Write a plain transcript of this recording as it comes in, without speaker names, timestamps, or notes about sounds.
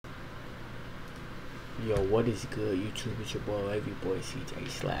Yo, what is good, YouTube? It's your boy Wavy boy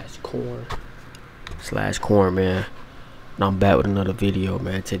CJ/Corn, man. And I'm back with another video,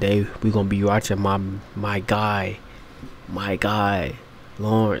 man. Today we're gonna be watching my guy,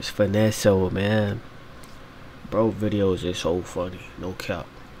 Lawrence Finesso, man. Bro, videos is so funny, no cap.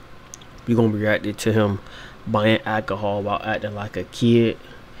 We gonna be reacting to him buying alcohol while acting like a kid.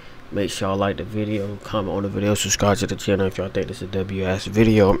 Make sure y'all like the video, comment on the video, subscribe to the channel if y'all think this is a WS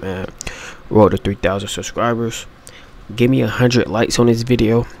video, man. Road to 3,000 subscribers. Give me 100 likes on this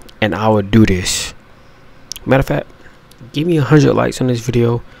video and I will do this. Matter of fact, give me 100 likes on this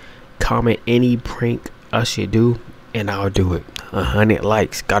video, comment any prank I should do, and I'll do it. 100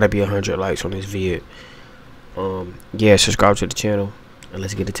 likes, gotta be 100 likes on this vid. Yeah, subscribe to the channel and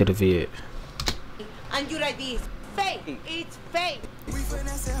let's get into the vid. And you like this, fake, it's fake. We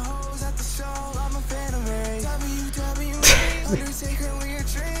finessing hoes at the show, I'm a fan of Ray. WWE, Undertaker, we a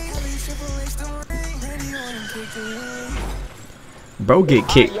train. Triple H don't ring, ready on and kick the ring. Bro get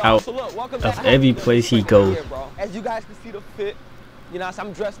kicked out of every place he goes. As you guys can see the fit, you know,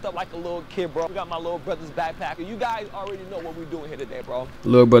 I'm dressed up like a little kid, bro. We got my little brother's backpack. You guys already know what we're doing here today, bro.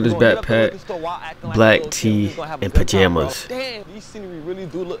 Little brother's backpack, black tee, and pajamas. Damn, these scenery really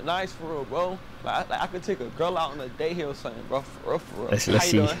do look nice for real, bro. Like I could take a girl out on a day here or something, bro. For real. Let's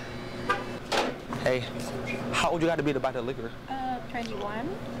see. Hey, how old you got to be to buy the liquor? 21.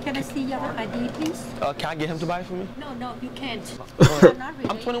 Can I see your ID, please? Can I get him to buy it for me? No, you can't. Not really.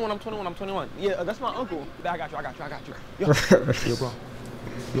 I'm 21. Yeah, that's my uncle. I got you. Yo, bro.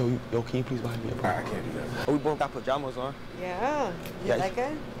 Yo, can you please buy me a car? I can't do that. Oh, we both got pajamas on. Yeah, you like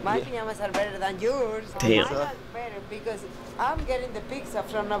it? My pajamas are better than yours. Damn. Mine are better because I'm getting the pizza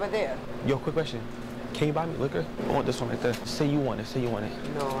from over there. Yo, quick question. Can you buy me liquor? I want this one right there. Say you want it.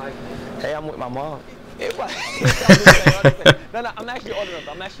 No, I can't. Hey, I'm with my mom. No, I'm actually old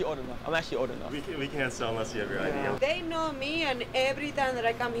enough. We can't sell unless you have your ID. They know me, and every time that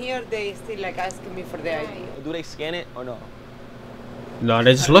I come here, they still like asking me for the ID. Do they scan it or no? No,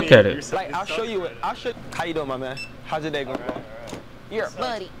 they just look at it. Like, I'll show you it. How you doing, my man? How's your day going? All right. You're a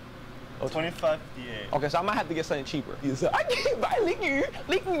buddy. Oh, 25.58. Okay, so I might have to get something cheaper. I can't buy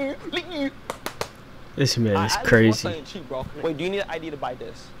liquor. This man is I crazy. something cheap, bro. Wait, do you need an ID to buy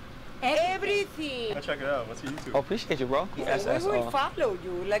this? Everything. I'll check it out. What's your YouTube? Oh, appreciate you, bro. We will follow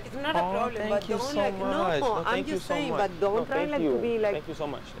you. Like, it's not a problem. But don't like, no, I'm just saying, but don't try like to be like. Thank you so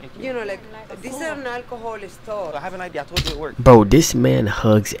much. Thank you. You know, like, this is an alcohol store. I have an idea. I told you it worked. Bro, this man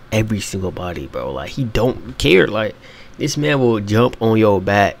hugs every single body, bro. Like, he don't care. Like, this man will jump on your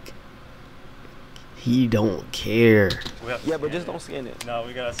back. He don't care. Yeah, but just don't scan it. No,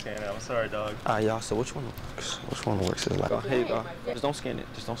 we gotta scan it. I'm sorry, dog. Y'all, so which one works? Which one works? Like, here you go. Just don't scan it.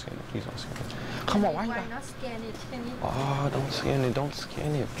 Please don't scan it. Come on, why not scan it? Can you? Oh, don't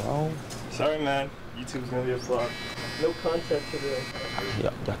scan it, bro. Sorry, man. YouTube's gonna be a flop. No content today. Yeah,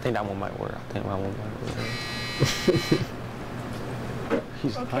 I think that one might work.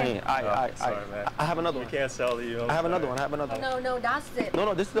 He's playing. Sorry, man. I have another one. We can't sell to you. I have another one. No, that's it.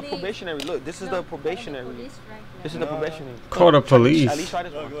 No, this is the probationary. Look, this is the probationary. This is the probationary. Call the police. At least try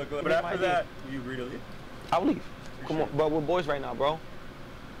this one. Look. But after that, you really leave? I'll leave. Come on, bro. We're boys right now, bro.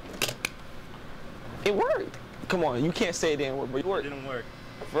 It worked. Come on, you can't say it didn't work, but it worked. It didn't work.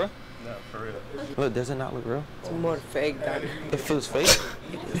 For real? No, for real. Look, does it not look real? It's more fake than It feels fake.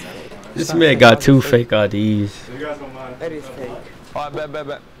 This man got 2 fake IDs. You guys don't mind? that is fake. All right,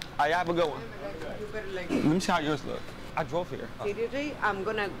 bet. I have a good one. You better like. Let me see how yours look. I drove here. Seriously, I'm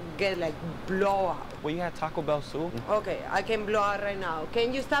gonna get like blowout. Well, you had Taco Bell soup. Okay, I can blow out right now.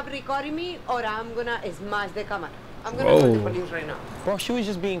 Can you stop recording me, or I'm gonna smash the camera? I'm gonna call the police right now. Bro, she was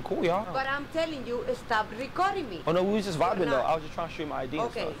just being cool, y'all. But I'm telling you, stop recording me. Oh no, we was just vibing though. not. I was just trying to show you my ID.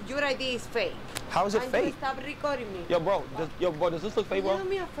 Okay, And stuff. your ID is fake. How is it And fake? you stop recording me. Yo, bro, does this look fake, bro? Do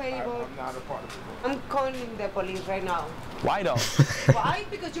me a favor. I'm calling the police right now. Why though? Why?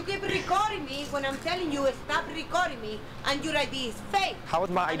 Because you keep recording me when I'm telling you stop recording me, and your ID is fake. How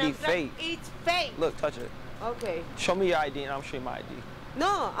is my And ID I'm fake? It's fake. Look, touch it. Okay. Show me your ID and I'll show you my ID.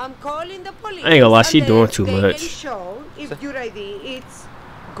 No, I'm calling the police. I ain't gonna lie, she and doing then too they much. Can show if your ID is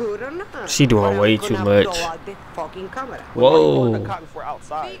good or not. She doing Or I'm way too gonna much. Blow out the fucking camera. Why you Whoa. calling the cop before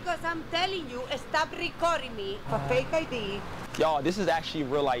outside? Because I'm telling you, stop recording me for fake ID. Y'all, this is actually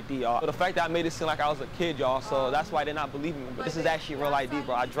real ID, y'all. So the fact that I made it seem like I was a kid, y'all, so that's why they're not believing me. But this is actually real ID,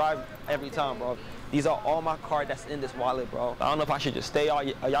 bro. I drive every time, bro. These are all my card that's in this wallet, bro. I don't know if I should just stay, y'all.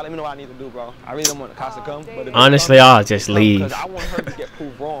 Y'all let me know what I need to do, bro. I really don't want the cops to come. But Honestly, I'll just leave. Because I want her to get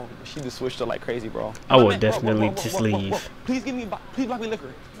proved wrong. She just switched her like crazy, bro. I would Man, bro, definitely bro, just bro, leave. Please please buy me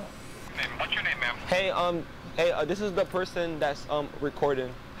liquor. What's your name, ma'am? Hey, this is the person that's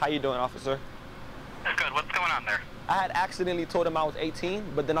recording. How you doing, officer? Good. going on there? I had accidentally told him I was 18,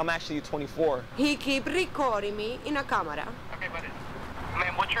 but then I'm actually 24. He keep recording me in a camera. Okay, buddy.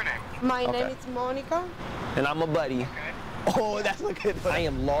 Ma'am, what's your name? My Okay. name is Monica. And I'm a buddy. Okay. Oh, that's a good one. I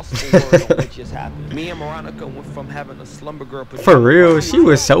am lost for words on what just happened. Me and Veronica went from having a slumber girl For real, she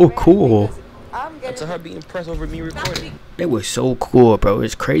was so cool. I'm getting to her being impressed over me recording. They was so cool, bro.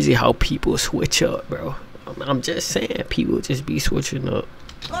 It's crazy how people switch up, bro. I'm just saying, people just be switching up.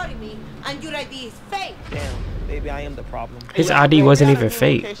 recording me, and your ID is fake. Damn, maybe I am the problem. His Hey, ID bro, wasn't we got a even new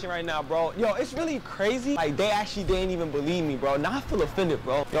fake. location right now, bro. Yo, it's really crazy. Like, they actually didn't even believe me, bro. Now I feel offended,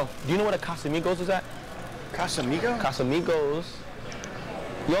 bro. Yo, do you know what a Casamigos is at? Casamigo? Casamigos.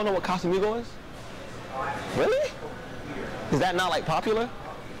 You don't know what Casamigo is? Really? Is that not like popular?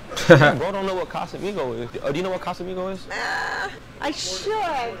 Bro, don't know what Casamigo is. Do you know what Casamigo is? I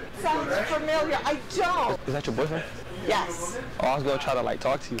should. Sounds familiar. I don't. Is that your boyfriend? Yes. Oh, I was gonna try to like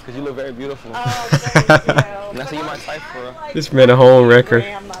talk to you because you look very beautiful. Oh, thank you. And I see you my type for real. This man a home wrecker.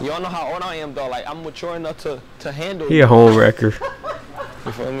 You don't know how old I am though. Like I'm mature enough to handle. He a home wrecker.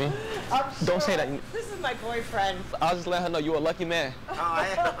 You feel me? Don't say that. This is my boyfriend. I'll just let her know you a lucky man.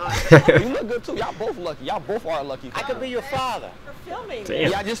 Oh, You look good too. Y'all both lucky. Y'all both are lucky. I could be your father. You're filming.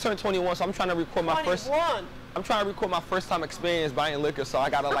 Damn. Yeah, I just turned 21, so I'm trying to record my first. 21. I'm trying to record my first time experience buying liquor, so I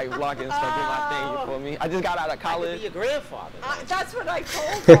gotta like vlog it and stuff, do my thing. You feel me? I just got out of I could be college. your grandfather. That's what I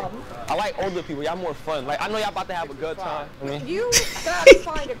told him. I like older people. Y'all more fun. Like I know y'all about to have a good time. I mean, You gotta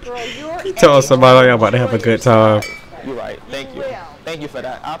find a girl your age. Tell somebody y'all about to have a good time. you're right. Thank you. will. Thank you for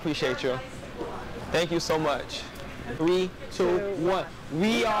that. I appreciate you. Thank you so much. 3, 2, 1.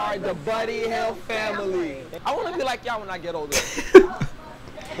 We are the Buddy Hill family. I want to be like y'all when I get older.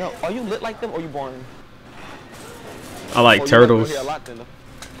 Yo, are you lit like them or you boring? I like Oh, turtles. You must go here a lot then.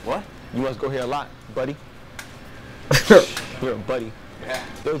 What? You must go here a lot, buddy. You're a buddy. Yeah.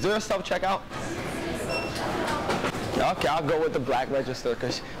 Is there a self-checkout? Okay, I'll go with the black register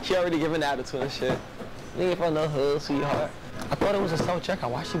because she already giving attitude and shit. Nigga for no hood, sweetheart. I thought it was a self-checkout.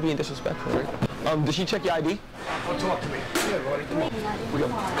 Why is she being disrespectful, right? Did she check your ID? Don't talk to me. Yeah, buddy. We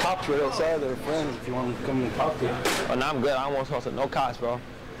got cops right outside. They're friends. If you want to come and talk to you. Oh, no, I'm good. I don't want to talk to no cops, bro.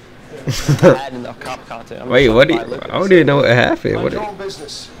 I had enough cop content. Wait, what? I don't even know what happened. Mind What? your own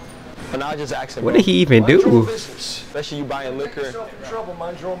business. And I was just asking, What bro. did he even Mind your own do? business. Especially you buying Get liquor. yourself in trouble.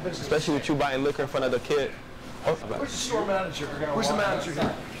 Mind your own business. Especially with you buying liquor in front of the kid. Oh, Where's the store manager? Where's the manager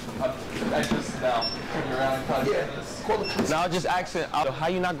here? I just now figure around and kind of Yeah. Call the police. now I was just asking, how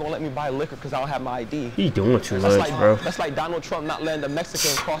you not gonna let me buy liquor because I don't have my ID? He doing too That's much, like, bro. that's like Donald Trump not letting the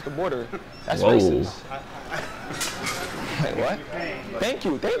Mexicans cross the border. That's Whoa. racist. Wait, what? Thank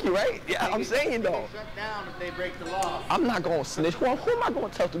you, right? Yeah, I'm saying though. shut down if they break the law. I'm not gonna snitch. Who am I gonna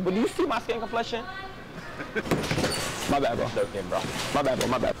tell to? But do you see my skin complexion? My bad, bro. No game, bro. My bad, bro.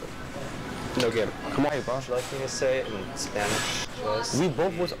 My bad. No game. Come on, hey, bro. Would you like me to say it in Spanish? We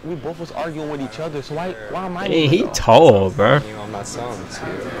both was arguing with each other. So why am I? Hey, he tall, bro. You know, I'm not selling to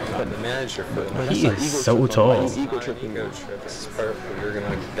you. I'm the manager for the He is so tall. Ego tripping. ego trip. This is perfect. You're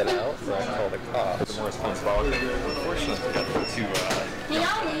gonna get out, or I call the cops. The more responsibility. Unfortunately,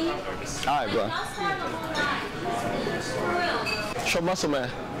 All right, bro. Show muscle, man.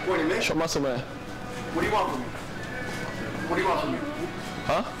 What do you mean? Show muscle, man. What do you want from me? What do you want from me?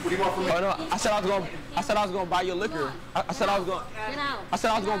 Huh? What do you want from me? Oh no, I said I was gonna buy your liquor. I said I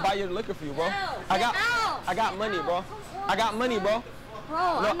was gonna buy your liquor for you, bro. I got money, bro. I got money, bro. Bro,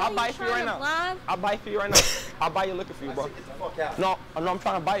 No, I'll buy it for you right now. I'll buy it for you right now. I'll buy your liquor for you, bro. Get the fuck out. No, I'm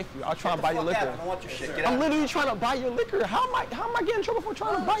trying to buy it for you. I'll try to buy your Fuck out. I liquor. don't want your shit. Get I'm out. literally trying to buy your liquor. How am I getting in trouble for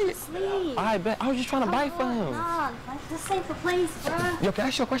trying to buy it? Leave. I bet. I was just trying to buy it for him. God, like, this ain't the place, bro. Yo, can I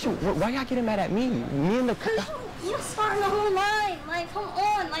ask you a question? Why y'all getting mad at me? Me and the. You're starting the whole line. Like, come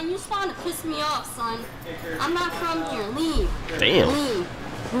on. Like, you're starting to piss me off, son. I'm not from here. Leave. Damn. Leave.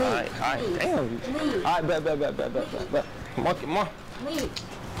 Alright, damn. Leave. Alright, bet. Come on. Leave.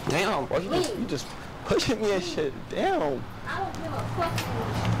 Damn, bro. You just pushing me and shit. Damn. I don't give a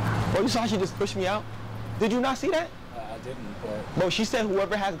fuck. Bro, you saw she just pushed me out? Did you not see that? I didn't, but Bro, she said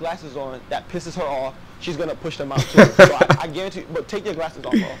whoever has glasses on that pisses her off, she's gonna push them out too. So I guarantee you, but take your glasses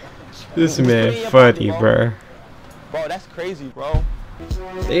off, bro. This Just put it in man your funny, pocket, bro. Bro, that's crazy, bro.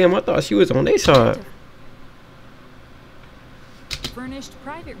 Damn, I thought she was on their side. Furnished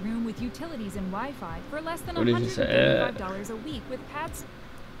private room with utilities and Wi-Fi for less than What did you say? $135 a week with pads.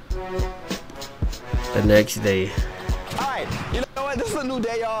 The next day. Alright, you know what? This is a new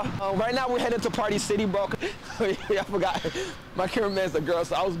day, y'all. Right now we're headed to Party City, bro. I forgot. My cameraman's a girl,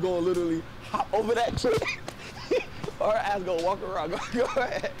 so I was going literally hop over that tree. Or her ass gonna walk around. Go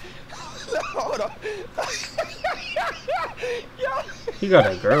ahead. Hold on. Yo. You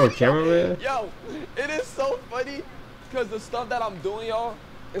got a girl cameraman? Yo, it is so funny because the stuff that I'm doing, y'all,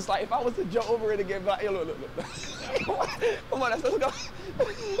 it's like if I was to jump over it again, but like, yo, look. Come on, let's go. Look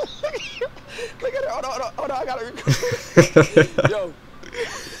at it. Hold on, I gotta record. Yo.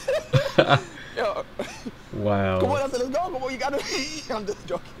 Yo. Wow. Come on, let's go. Come on, you gotta. I'm just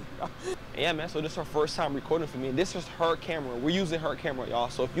joking. Yeah, man, so this is her first time recording for me. This is her camera. We're using her camera, y'all.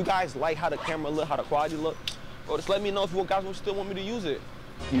 So if you guys like how the camera look, how the quality look, bro, just let me know if you guys still want me to use it.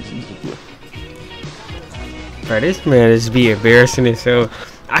 Bro, this man is be embarrassing himself.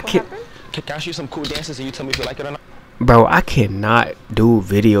 Can I show you some cool dances and you tell me if you like it or not? Bro, I cannot do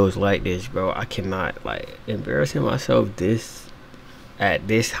videos like this, bro. I cannot, like, embarrassing myself this at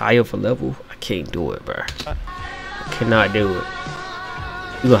this high of a level. I can't do it, bro. I cannot do it.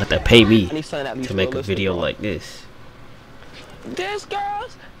 You gonna have to pay me to make a video like this. These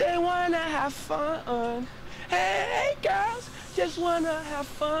girls, they wanna have fun. Hey girls, just wanna have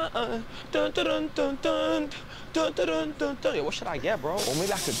fun. Dun dun dun dun dun dun dun dun dun. Yo, what should I get, bro? Or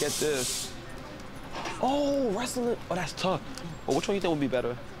maybe I could get this. Oh, wrestling. Oh, that's tough. Well, which one you think would be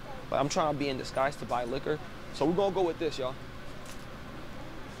better? Like, I'm trying to be in disguise to buy liquor, so we're gonna go with this, y'all.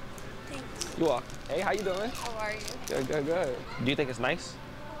 Thanks. You are. Hey, how you doing? How are you? Good, good, good. Do you think it's nice?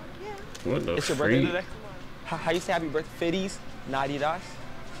 What the It's your birthday today? How you say happy birthday? Feliz Navidad.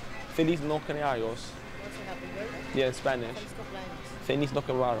 Feliz no cumpleaños. What's your happy birthday? Yeah, in Spanish. Feliz no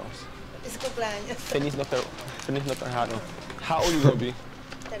cumpleaños. It's cumpleaños. Feliz no cumpleaños. How old you gonna be?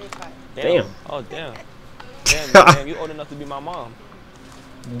 35. Damn. Oh, damn. Damn, you old enough to be my mom.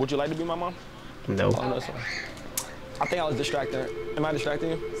 Would you like to be my mom? No. Oh, no, sorry. I think I was distracting. Am I distracting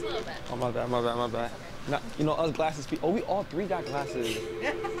you? It's a little bit. Oh, my bad. Now, you know, us glasses people. Oh, we all three got glasses.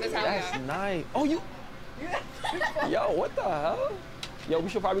 That's nice. Oh, you. Yo, what the hell? Yo, we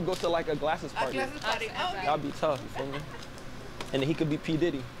should probably go to like a glasses party. That'd be tough, you feel me? And then he could be P.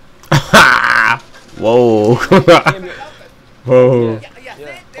 Diddy. Whoa. Whoa.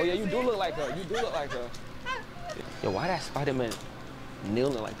 Yeah. Oh, yeah, you do look like her. Yo, why that Spider-Man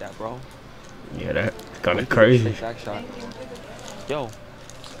kneeling like that, bro? Yeah, that kind of crazy. Back shot. Yo,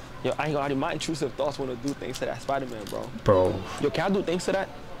 I ain't gonna lie, my intrusive thoughts want to do things to that Spider-Man, bro. Bro. Yo, can I do things to that?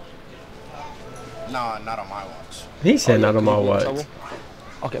 Nah, not on my watch. He said not on my watch.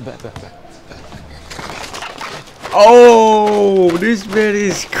 Okay, bet. Oh, this man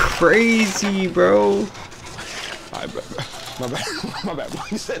is crazy, bro. Alright, my bad, bro.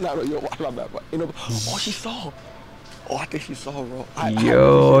 You said not on your watch, my bad, bro. You know, oh, she saw. Oh, I think she saw, bro.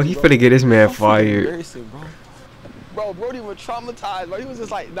 Yo, he finna get this man fired. Embarrassing, bro. Bro, Brody was traumatized, bro. He was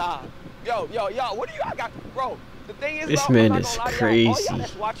just like, nah. Yo, what do you got? Bro, the thing is, this bro, man is crazy. All y'all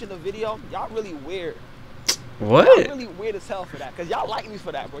that's watching the video, y'all really weird. What? Y'all really weird as hell for that, because y'all like me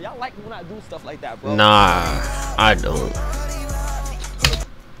for that, bro. Y'all like me when I do stuff like that, bro. Nah, I don't.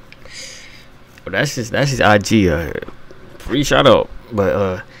 Well, that's his IG. Free shout out.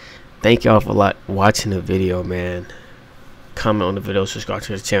 But thank y'all for watching the video, man. Comment on the video, subscribe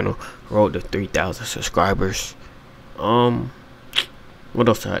to the channel. Road to 3,000 subscribers. What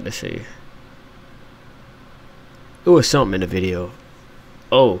else I had to say? It was something in the video.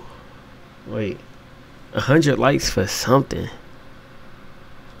 Oh, wait, 100 likes for something.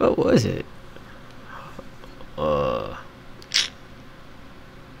 What was it?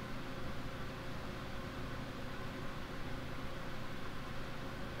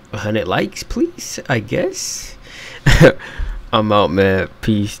 100 likes, please, I guess. I'm out, man.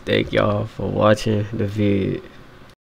 Peace. Thank y'all for watching the vid.